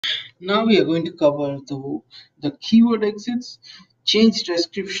Now we are going to cover the keyword exits, change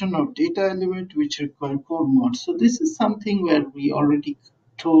description of data element which require code mods. So this is something where we already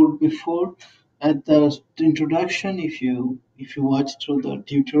told before at the introduction. If you watch through the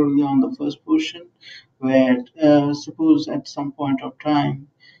tutorial on the first portion, where suppose at some point of time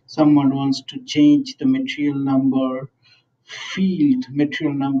someone wants to change the material number field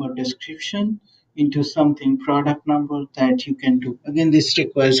material number description into something product number, that you can do. Again, this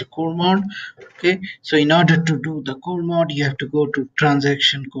requires a core mod. Okay, so in order to do the core mod, you have to go to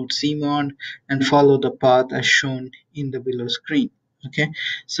transaction code cmod and follow the path as shown in the below screen. Okay,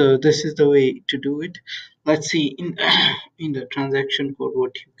 so this is the way to do it. Let's see in in the transaction code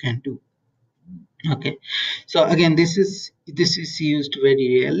what you can do. Okay, so again, this is used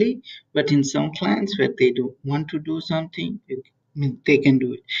very rarely, but in some clients where they do want to do something, they can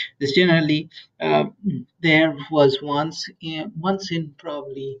do it. This generally, there was once in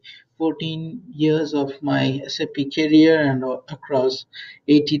probably 14 years of my SAP career and across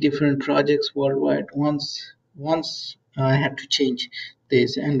 80 different projects worldwide. Once I had to change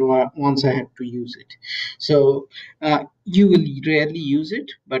this, and once I had to use it. So you will rarely use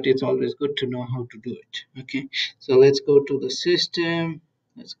it, but it's always good to know how to do it. Okay, so let's go to the system.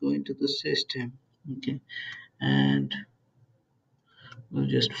 Let's go into the system. Okay, and we'll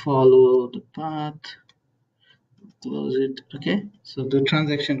just follow the path, close it. Okay, so the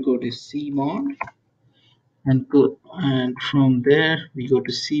transaction code is cmod, and go, and from there we go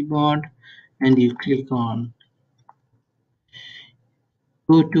to cmod, and you click on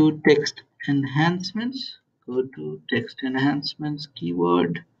go to text enhancements, go to text enhancements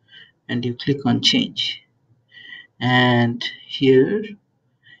keyword, and you click on change. And here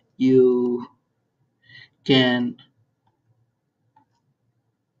you can,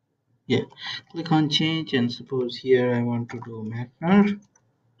 yeah, click on change, and suppose here I want to do Matner.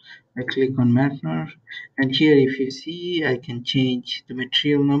 I click on Matner, and here if you see, I can change the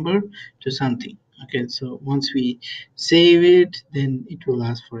material number to something. Okay, so once we save it, then it will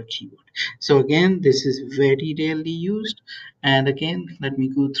ask for a keyword. So again, this is very rarely used. And again, let me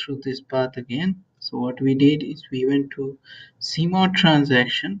go through this path again. So what we did is we went to cmod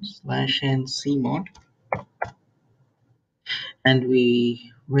transaction /n cmod, and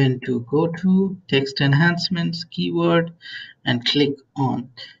we went to go to text enhancements keyword and click on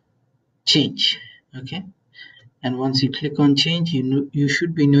change. Okay, and once you click on change, you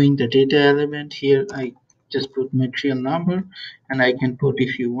should be knowing the data element. Here I just put material number, and I can put,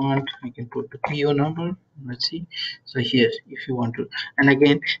 if you want, I can put the PO number. Let's see. So here, if you want to, and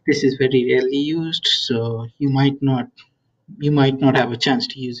again, this is very rarely used, so you might not have a chance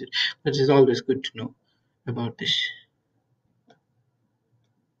to use it, but it's always good to know about this.